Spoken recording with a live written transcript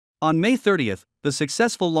On May 30th, the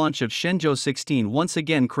successful launch of Shenzhou 16 once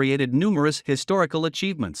again created numerous historical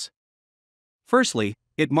achievements. Firstly,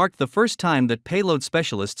 it marked the first time that payload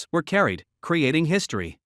specialists were carried, creating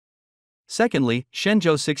history. Secondly,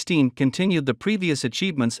 Shenzhou 16 continued the previous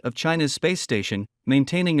achievements of China's space station,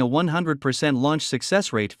 maintaining a 100% launch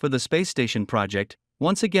success rate for the space station project,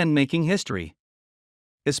 once again making history.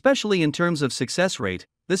 Especially in terms of success rate,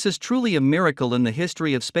 this is truly a miracle in the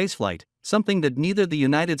history of spaceflight, something that neither the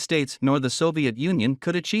United States nor the Soviet Union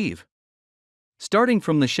could achieve. Starting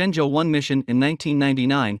from the Shenzhou 1 mission in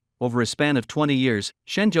 1999, over a span of 20 years,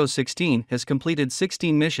 Shenzhou 16 has completed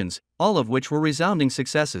 16 missions, all of which were resounding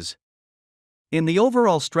successes. In the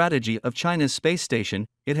overall strategy of China's space station,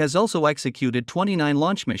 it has also executed 29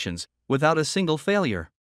 launch missions, without a single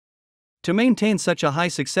failure. To maintain such a high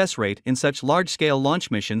success rate in such large-scale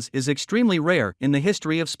launch missions is extremely rare in the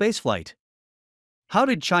history of spaceflight. How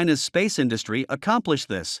did China's space industry accomplish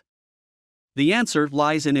this? The answer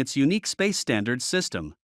lies in its unique space standards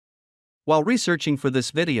system. While researching for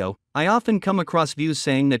this video, I often come across views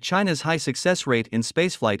saying that China's high success rate in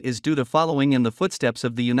spaceflight is due to following in the footsteps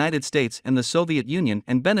of the United States and the Soviet Union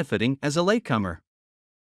and benefiting as a latecomer.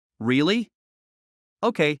 Really?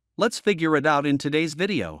 Okay, let's figure it out in today's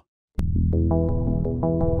video.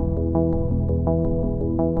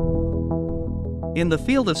 In the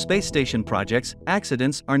field of space station projects,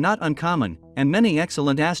 accidents are not uncommon, and many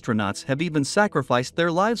excellent astronauts have even sacrificed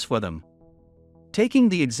their lives for them. Taking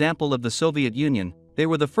the example of the Soviet Union, they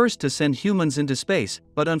were the first to send humans into space,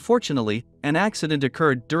 but unfortunately, an accident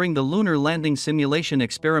occurred during the lunar landing simulation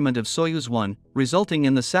experiment of Soyuz 1, resulting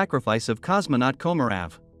in the sacrifice of cosmonaut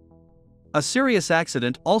Komarov. A serious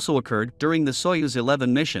accident also occurred during the Soyuz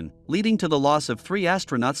 11 mission, leading to the loss of 3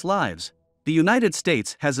 astronauts' lives. The United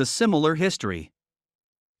States has a similar history.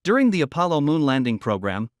 During the Apollo moon landing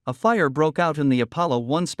program, a fire broke out in the Apollo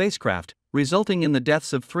 1 spacecraft, resulting in the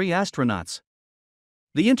deaths of 3 astronauts.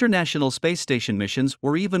 The International Space Station missions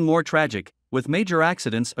were even more tragic, with major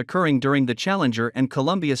accidents occurring during the Challenger and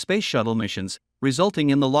Columbia Space Shuttle missions, resulting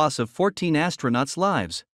in the loss of 14 astronauts'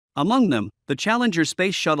 lives. Among them, the Challenger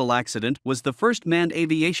Space Shuttle accident was the first manned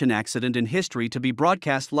aviation accident in history to be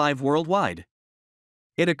broadcast live worldwide.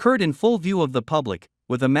 It occurred in full view of the public,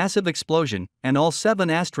 with a massive explosion, and all 7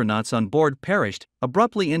 astronauts on board perished,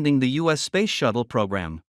 abruptly ending the U.S. Space Shuttle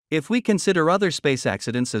program. If we consider other space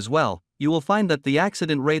accidents as well, you will find that the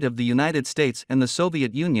accident rate of the United States and the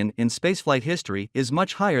Soviet Union in spaceflight history is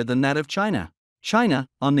much higher than that of China. China,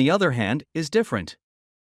 on the other hand, is different.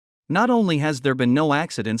 Not only has there been no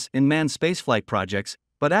accidents in manned spaceflight projects,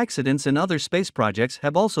 but accidents in other space projects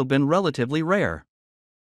have also been relatively rare.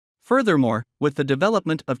 Furthermore, with the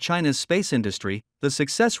development of China's space industry, the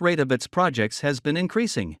success rate of its projects has been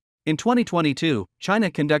increasing. In 2022,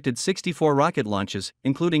 China conducted 64 rocket launches,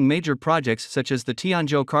 including major projects such as the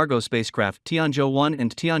Tianzhou cargo spacecraft Tianzhou 1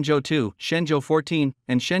 and Tianzhou 2, Shenzhou 14,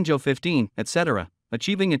 and Shenzhou 15, etc.,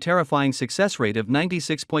 achieving a terrifying success rate of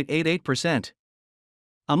 96.88%.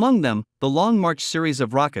 Among them, the Long March series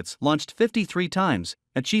of rockets launched 53 times,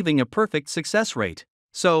 achieving a perfect success rate.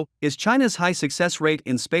 So, is China's high success rate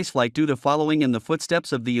in spaceflight due to following in the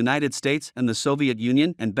footsteps of the United States and the Soviet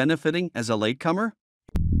Union and benefiting as a latecomer?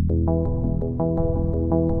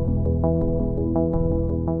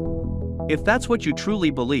 If that's what you truly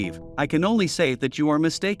believe, I can only say that you are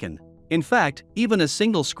mistaken. In fact, even a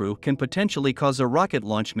single screw can potentially cause a rocket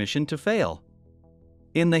launch mission to fail.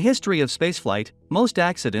 In the history of spaceflight, most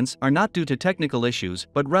accidents are not due to technical issues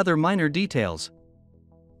but rather minor details.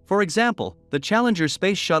 For example, the Challenger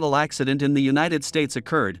Space Shuttle accident in the United States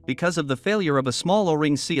occurred because of the failure of a small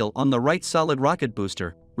O-ring seal on the right solid rocket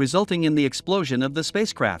booster, resulting in the explosion of the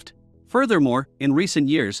spacecraft. Furthermore, in recent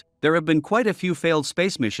years, there have been quite a few failed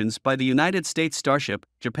space missions by the United States Starship,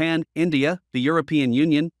 Japan, India, the European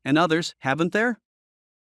Union, and others, haven't there?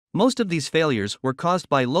 Most of these failures were caused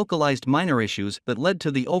by localized minor issues that led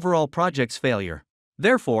to the overall project's failure.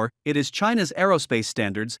 Therefore, it is China's aerospace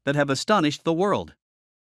standards that have astonished the world.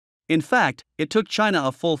 In fact, it took China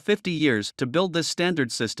a full 50 years to build this standard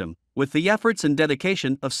system, with the efforts and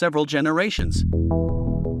dedication of several generations.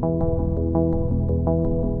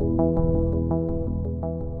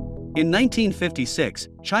 In 1956,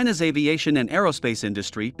 China's aviation and aerospace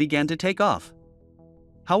industry began to take off.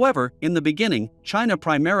 However, in the beginning, China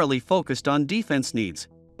primarily focused on defense needs.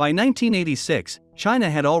 By 1986, China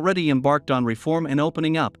had already embarked on reform and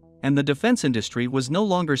opening up, and the defense industry was no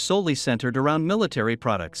longer solely centered around military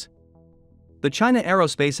products. The China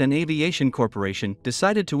Aerospace and Aviation Corporation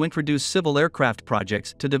decided to introduce civil aircraft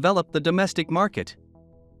projects to develop the domestic market.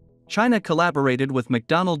 China collaborated with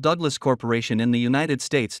McDonnell Douglas Corporation in the United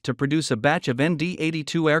States to produce a batch of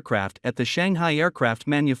MD-82 aircraft at the Shanghai Aircraft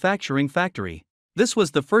Manufacturing Factory. This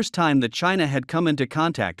was the first time that China had come into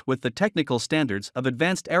contact with the technical standards of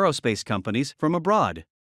advanced aerospace companies from abroad.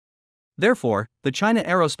 Therefore, the China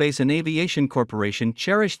Aerospace and Aviation Corporation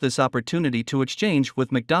cherished this opportunity to exchange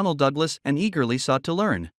with McDonnell Douglas and eagerly sought to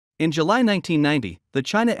learn. In July 1990, the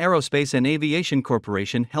China Aerospace and Aviation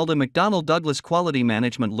Corporation held a McDonnell Douglas Quality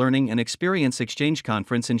Management Learning and Experience Exchange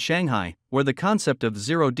Conference in Shanghai, where the concept of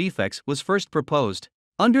zero defects was first proposed.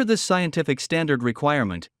 Under this scientific standard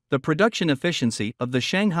requirement, the production efficiency of the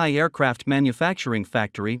Shanghai Aircraft Manufacturing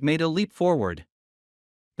Factory made a leap forward.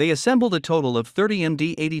 They assembled a total of 30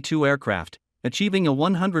 MD-82 aircraft, achieving a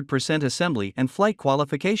 100% assembly and flight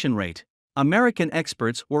qualification rate. American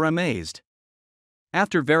experts were amazed.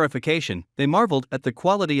 After verification, they marveled at the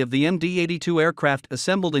quality of the MD-82 aircraft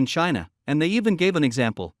assembled in China, and they even gave an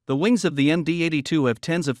example. The wings of the MD-82 have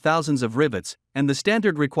tens of thousands of rivets, and the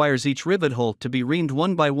standard requires each rivet hole to be reamed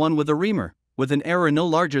one by one with a reamer, with an error no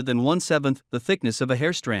larger than 1/7 the thickness of a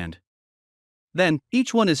hair strand. Then,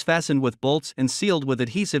 each one is fastened with bolts and sealed with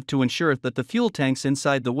adhesive to ensure that the fuel tanks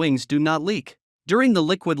inside the wings do not leak. During the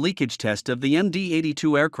liquid leakage test of the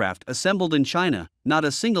MD-82 aircraft assembled in China, not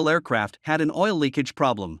a single aircraft had an oil leakage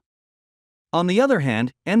problem. On the other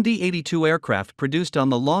hand, MD-82 aircraft produced on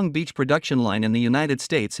the Long Beach production line in the United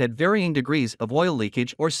States had varying degrees of oil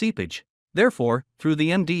leakage or seepage. Therefore, through the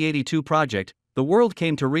MD-82 project, the world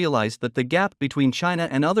came to realize that the gap between China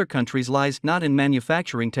and other countries lies not in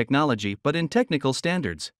manufacturing technology but in technical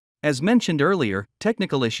standards. As mentioned earlier,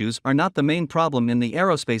 technical issues are not the main problem in the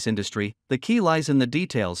aerospace industry, the key lies in the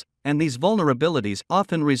details, and these vulnerabilities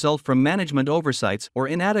often result from management oversights or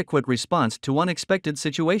inadequate response to unexpected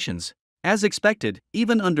situations. As expected,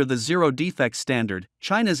 even under the zero defects standard,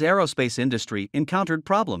 China's aerospace industry encountered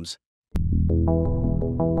problems.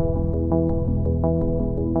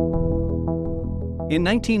 In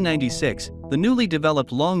 1996, the newly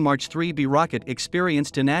developed Long March 3B rocket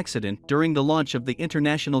experienced an accident during the launch of the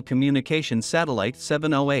International Communications Satellite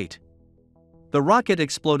 708. The rocket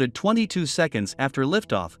exploded 22 seconds after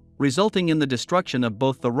liftoff, resulting in the destruction of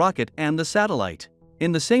both the rocket and the satellite.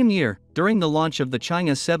 In the same year, during the launch of the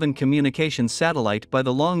Chang'e 7 communications satellite by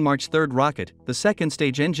the Long March 3 rocket, the second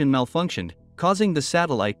stage engine malfunctioned, causing the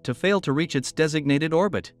satellite to fail to reach its designated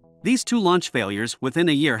orbit. These two launch failures within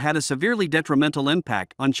a year had a severely detrimental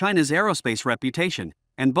impact on China's aerospace reputation,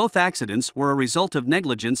 and both accidents were a result of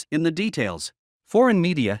negligence in the details. Foreign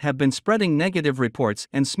media have been spreading negative reports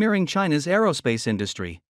and smearing China's aerospace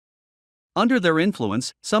industry. Under their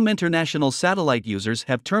influence, some international satellite users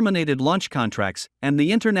have terminated launch contracts, and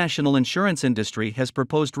the international insurance industry has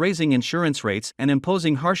proposed raising insurance rates and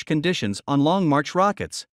imposing harsh conditions on Long March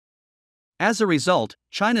rockets. As a result,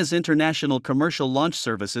 China's international commercial launch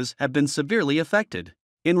services have been severely affected.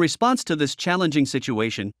 In response to this challenging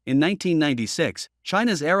situation, in 1996,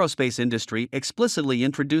 China's aerospace industry explicitly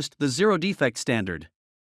introduced the zero-defect standard.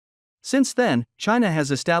 Since then, China has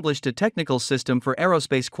established a technical system for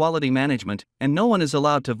aerospace quality management, and no one is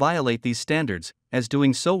allowed to violate these standards, as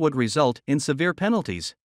doing so would result in severe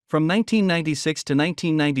penalties. From 1996 to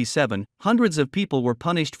 1997, hundreds of people were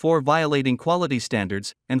punished for violating quality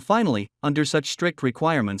standards, and finally, under such strict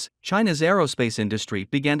requirements, China's aerospace industry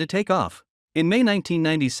began to take off. In May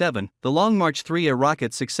 1997, the Long March 3A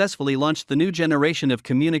rocket successfully launched the new generation of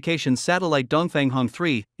communications satellite Dongfang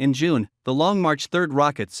 3. In June, the Long March 3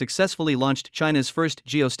 rocket successfully launched China's first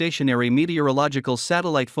geostationary meteorological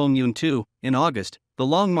satellite Fengyun 2. In August, the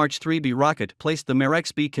Long March 3B rocket placed the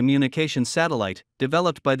Merex-B communications satellite,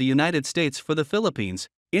 developed by the United States for the Philippines,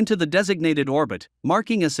 into the designated orbit,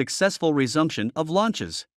 marking a successful resumption of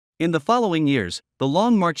launches. In the following years, the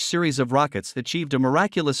Long March series of rockets achieved a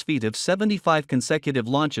miraculous feat of 75 consecutive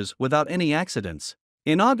launches without any accidents.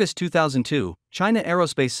 In August 2002, China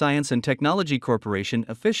Aerospace Science and Technology Corporation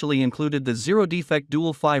officially included the zero-defect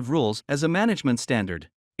Dual 5 rules as a management standard.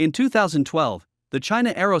 In 2012, the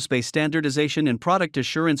China Aerospace Standardization and Product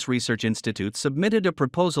Assurance Research Institute submitted a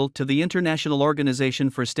proposal to the International Organization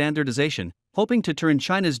for Standardization, hoping to turn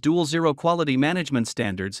China's dual zero quality management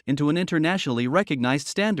standards into an internationally recognized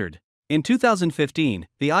standard. In 2015,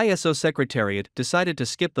 the ISO Secretariat decided to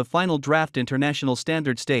skip the final draft international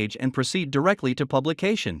standard stage and proceed directly to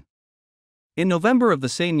publication. In November of the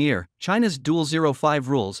same year, China's Dual 05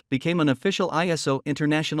 rules became an official ISO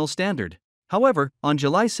international standard. However, on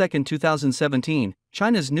July 2, 2017,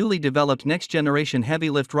 China's newly developed next-generation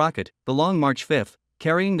heavy-lift rocket, the Long March 5,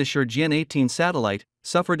 carrying the Shenzhou 18 satellite,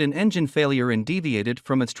 suffered an engine failure and deviated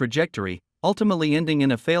from its trajectory, ultimately ending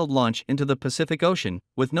in a failed launch into the Pacific Ocean,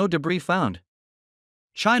 with no debris found.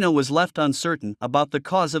 China was left uncertain about the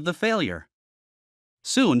cause of the failure.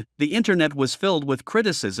 Soon, the internet was filled with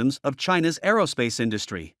criticisms of China's aerospace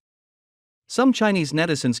industry. Some Chinese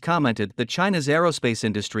netizens commented that China's aerospace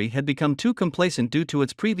industry had become too complacent due to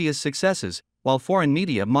its previous successes, while foreign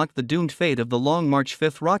media mocked the doomed fate of the Long March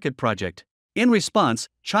 5 rocket project. In response,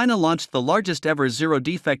 China launched the largest ever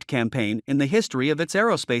zero-defect campaign in the history of its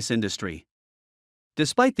aerospace industry.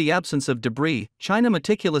 Despite the absence of debris, China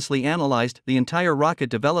meticulously analyzed the entire rocket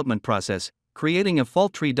development process, creating a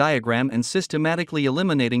fault tree diagram and systematically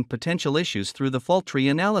eliminating potential issues through the fault tree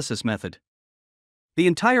analysis method. The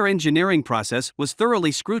entire engineering process was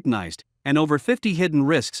thoroughly scrutinized, and over 50 hidden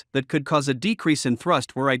risks that could cause a decrease in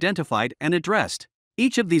thrust were identified and addressed.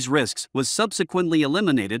 Each of these risks was subsequently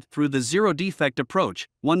eliminated through the zero-defect approach,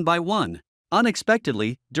 one by one.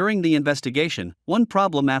 Unexpectedly, during the investigation, one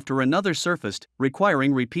problem after another surfaced,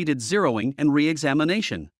 requiring repeated zeroing and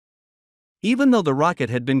re-examination. Even though the rocket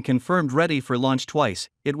had been confirmed ready for launch twice,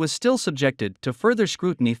 it was still subjected to further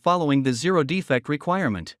scrutiny following the zero-defect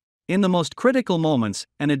requirement. In the most critical moments,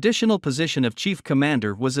 an additional position of chief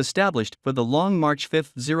commander was established for the Long March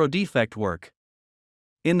 5 zero-defect work.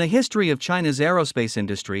 In the history of China's aerospace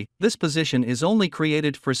industry, this position is only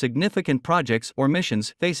created for significant projects or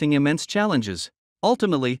missions facing immense challenges.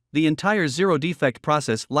 Ultimately, the entire zero-defect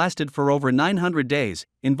process lasted for over 900 days,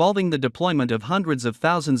 involving the deployment of hundreds of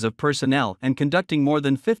thousands of personnel and conducting more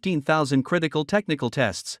than 15,000 critical technical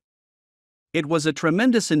tests. It was a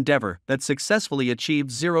tremendous endeavor that successfully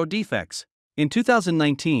achieved zero defects. In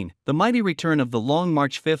 2019, the mighty return of the Long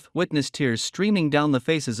March 5 witnessed tears streaming down the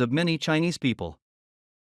faces of many Chinese people.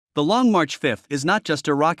 The Long March 5 is not just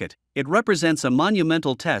a rocket, it represents a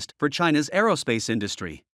monumental test for China's aerospace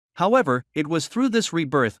industry. However, it was through this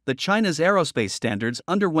rebirth that China's aerospace standards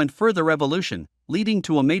underwent further evolution, leading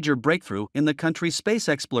to a major breakthrough in the country's space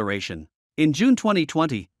exploration. In June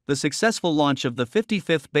 2020, the successful launch of the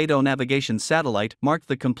 55th Beidou navigation satellite marked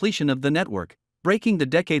the completion of the network, breaking the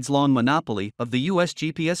decades-long monopoly of the U.S.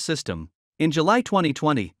 GPS system. In July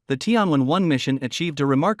 2020, the Tianwen-1 mission achieved a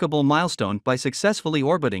remarkable milestone by successfully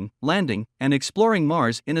orbiting, landing, and exploring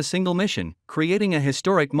Mars in a single mission, creating a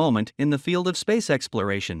historic moment in the field of space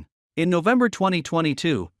exploration. In November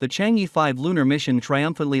 2022, the Chang'e 5 lunar mission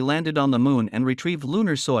triumphantly landed on the Moon and retrieved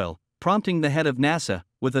lunar soil, prompting the head of NASA,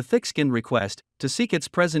 with a thick-skinned request, to seek its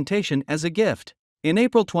presentation as a gift. In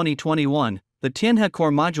April 2021, the Tianhe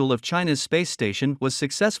core module of China's space station was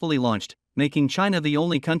successfully launched, making China the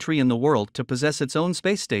only country in the world to possess its own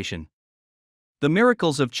space station. The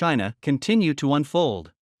miracles of China continue to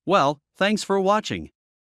unfold. Well, thanks for watching.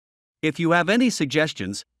 If you have any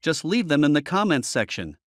suggestions, just leave them in the comments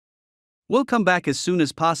section. We'll come back as soon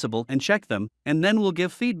as possible and check them, and then we'll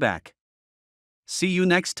give feedback. See you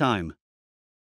next time.